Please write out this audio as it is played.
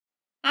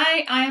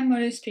Hi, I am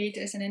Maurice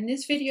Peters, and in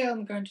this video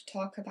I'm going to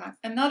talk about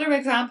another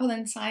example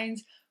in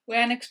science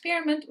where an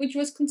experiment which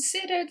was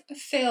considered a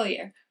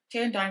failure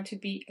turned out to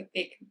be a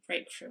big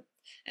breakthrough.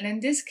 And in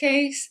this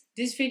case,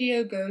 this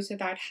video goes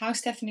about how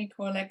Stephanie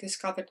Kwolek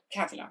discovered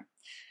Kevlar.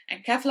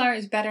 And Kevlar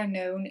is better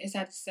known as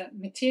that it's a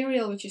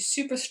material which is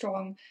super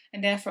strong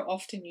and therefore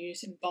often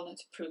used in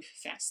bulletproof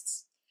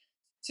vests.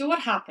 So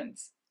what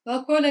happens?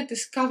 Well, Kwolek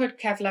discovered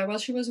Kevlar while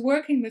she was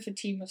working with a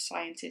team of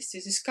scientists to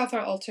discover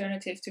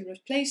alternatives to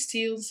replace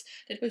steels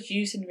that was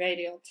used in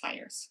radial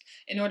tires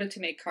in order to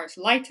make cars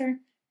lighter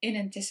in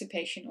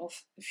anticipation of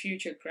the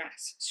future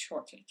gas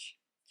shortage.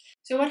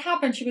 So what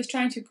happened? She was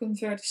trying to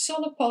convert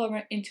solid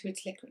polymer into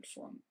its liquid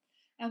form.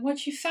 And what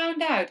she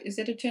found out is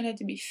that it turned out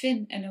to be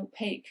thin and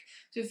opaque,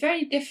 so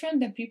very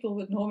different than people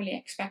would normally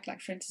expect, like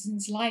for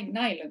instance like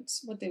nylons,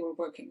 what they were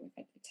working with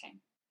at the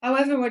time.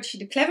 However,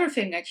 the clever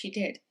thing that she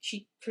did,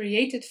 she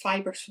created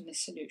fibres from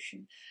this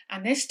solution.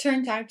 And this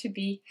turned out to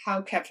be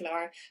how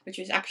Kevlar, which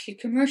was actually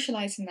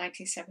commercialized in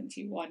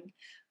 1971,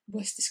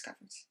 was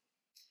discovered.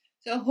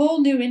 So a whole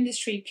new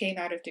industry came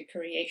out of the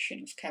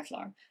creation of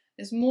Kevlar.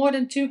 There's more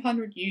than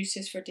 200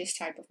 uses for this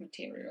type of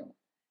material.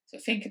 So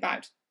think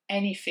about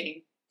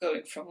anything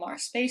going from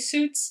Mars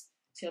spacesuits,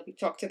 till we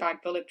talked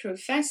about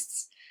bulletproof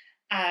vests,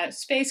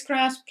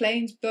 spacecrafts,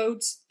 planes,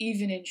 boats,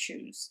 even in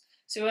shoes.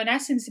 So in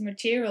essence, the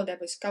material that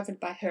was covered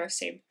by her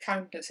saved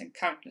countless and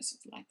countless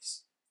of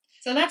lives.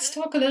 So let's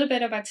talk a little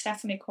bit about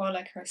Stephanie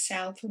Kwolek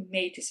herself, who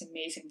made this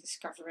amazing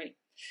discovery.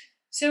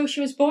 So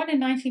she was born in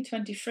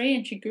 1923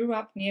 and she grew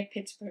up near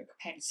Pittsburgh,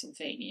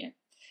 Pennsylvania.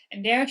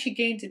 And there she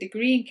gained a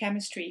degree in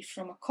chemistry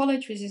from a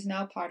college which is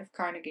now part of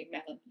Carnegie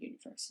Mellon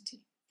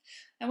University.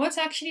 And what's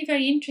actually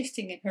very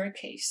interesting in her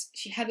case,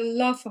 she had a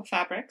love for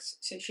fabrics.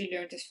 So she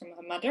learned this from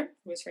her mother,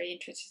 who was very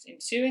interested in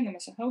sewing and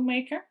was a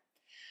homemaker.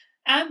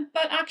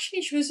 But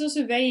actually she was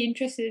also very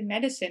interested in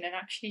medicine, and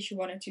actually she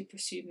wanted to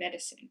pursue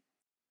medicine.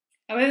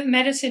 However,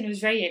 medicine was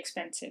very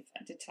expensive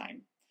at the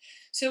time.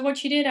 So what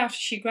she did after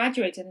she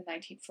graduated in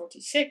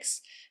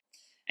 1946,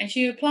 and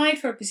she applied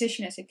for a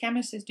position as a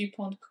chemist at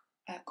DuPont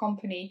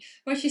Company,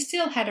 where she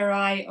still had her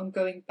eye on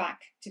going back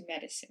to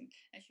medicine.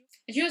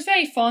 And she was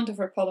very fond of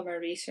her polymer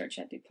research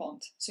at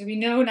DuPont. So we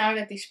know now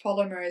that these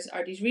polymers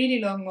are these really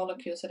long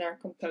molecules that are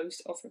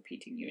composed of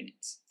repeating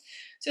units.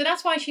 So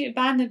that's why she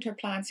abandoned her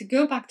plans to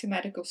go back to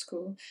medical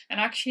school,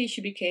 and actually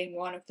she became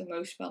one of the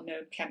most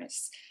well-known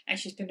chemists, and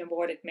she's been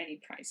awarded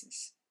many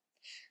prizes.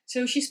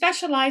 So she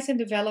specialized in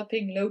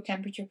developing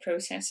low-temperature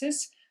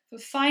processes for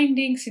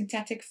finding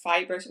synthetic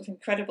fibers of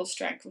incredible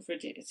strength of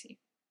rigidity.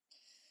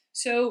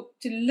 So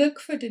to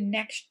look for the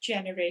next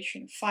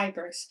generation of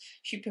fibers,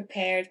 she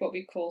prepared what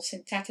we call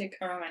synthetic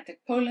aromatic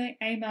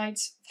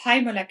polyamides of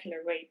high molecular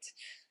weight.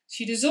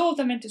 She dissolved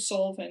them into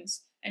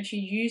solvents, and she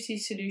used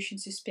these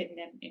solutions to spin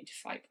them into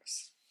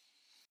fibers.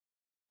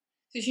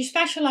 So she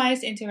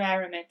specialized into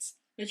aramids,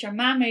 which are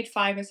man-made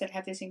fibers that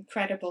have this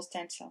incredible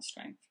tensile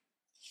strength.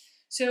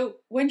 So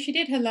when she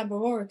did her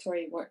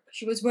laboratory work,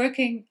 she was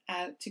working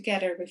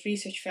together with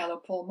research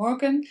fellow Paul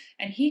Morgan,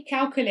 and he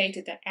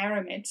calculated that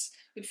aramids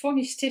would form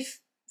these stiff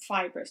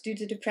fibers due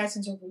to the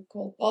presence of what we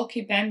call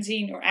bulky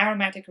benzene or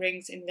aromatic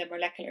rings in the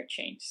molecular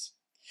chains.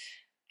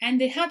 And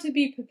they had to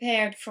be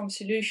prepared from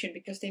solution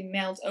because they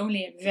melt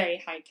only at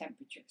very high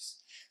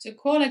temperatures. So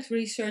Kwolek's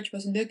research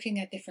was looking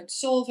at different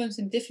solvents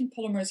and different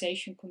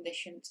polymerization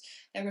conditions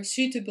that were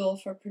suitable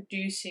for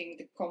producing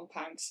the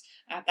compounds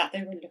that they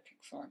were looking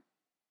for.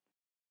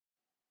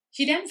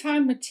 She then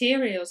found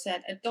materials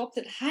that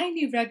adopted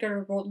highly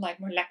regular-like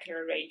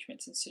molecular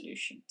arrangements in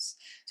solutions.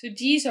 So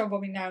these are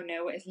what we now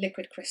know as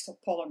liquid crystal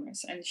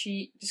polymers, and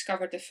she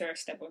discovered the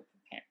first that were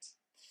prepared.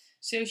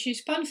 So she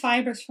spun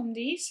fibers from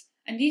these,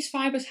 and these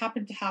fibers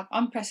happened to have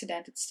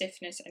unprecedented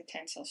stiffness and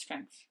tensile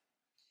strength.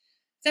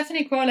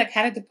 Stephanie Kwolek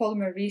headed the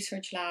polymer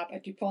research lab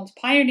at DuPont's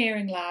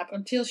pioneering lab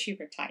until she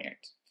retired.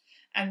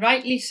 And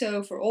rightly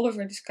so, for all of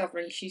her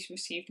discoveries, she's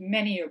received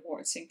many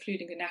awards,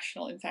 including the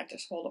National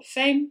Inventors Hall of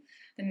Fame,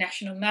 the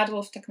National Medal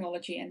of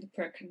Technology, and the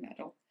Perkin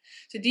Medal.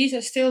 So these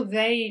are still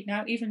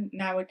even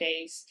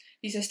nowadays,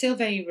 these are still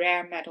very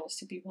rare medals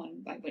to be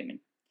won by women.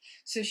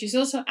 So she's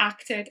also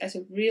acted as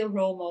a real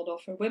role model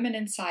for women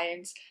in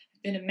science,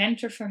 been a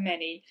mentor for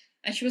many,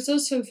 and she was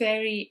also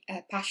very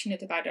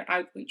passionate about her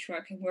outreach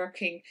work and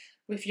working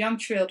with young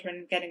children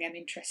and getting them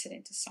interested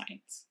into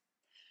science.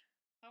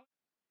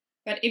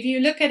 But if you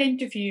look at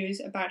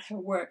interviews about her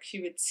work,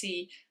 you would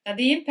see that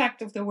the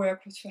impact of the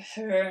work was for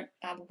her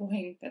that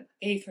wing that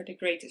gave her the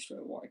greatest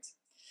rewards.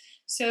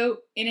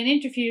 So in an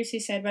interview, she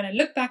said, "When I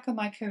look back on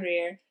my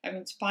career, I'm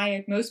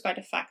inspired most by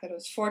the fact that I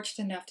was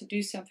fortunate enough to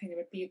do something that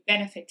would be of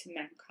benefit to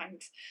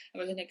mankind. It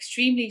was an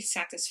extremely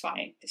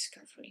satisfying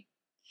discovery."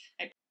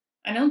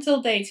 And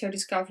until date, her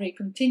discovery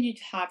continued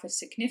to have a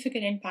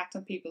significant impact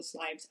on people's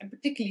lives, and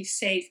particularly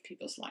save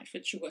people's lives,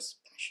 which she was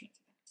passionate about.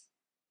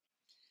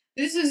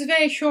 This is a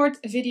very short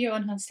video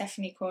on how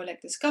Stephanie Kwolek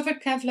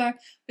discovered Kevlar,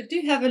 but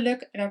do have a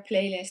look at our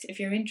playlist if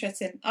you're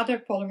interested in other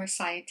polymer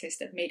scientists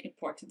that made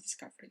important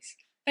discoveries.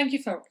 Thank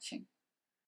you for watching.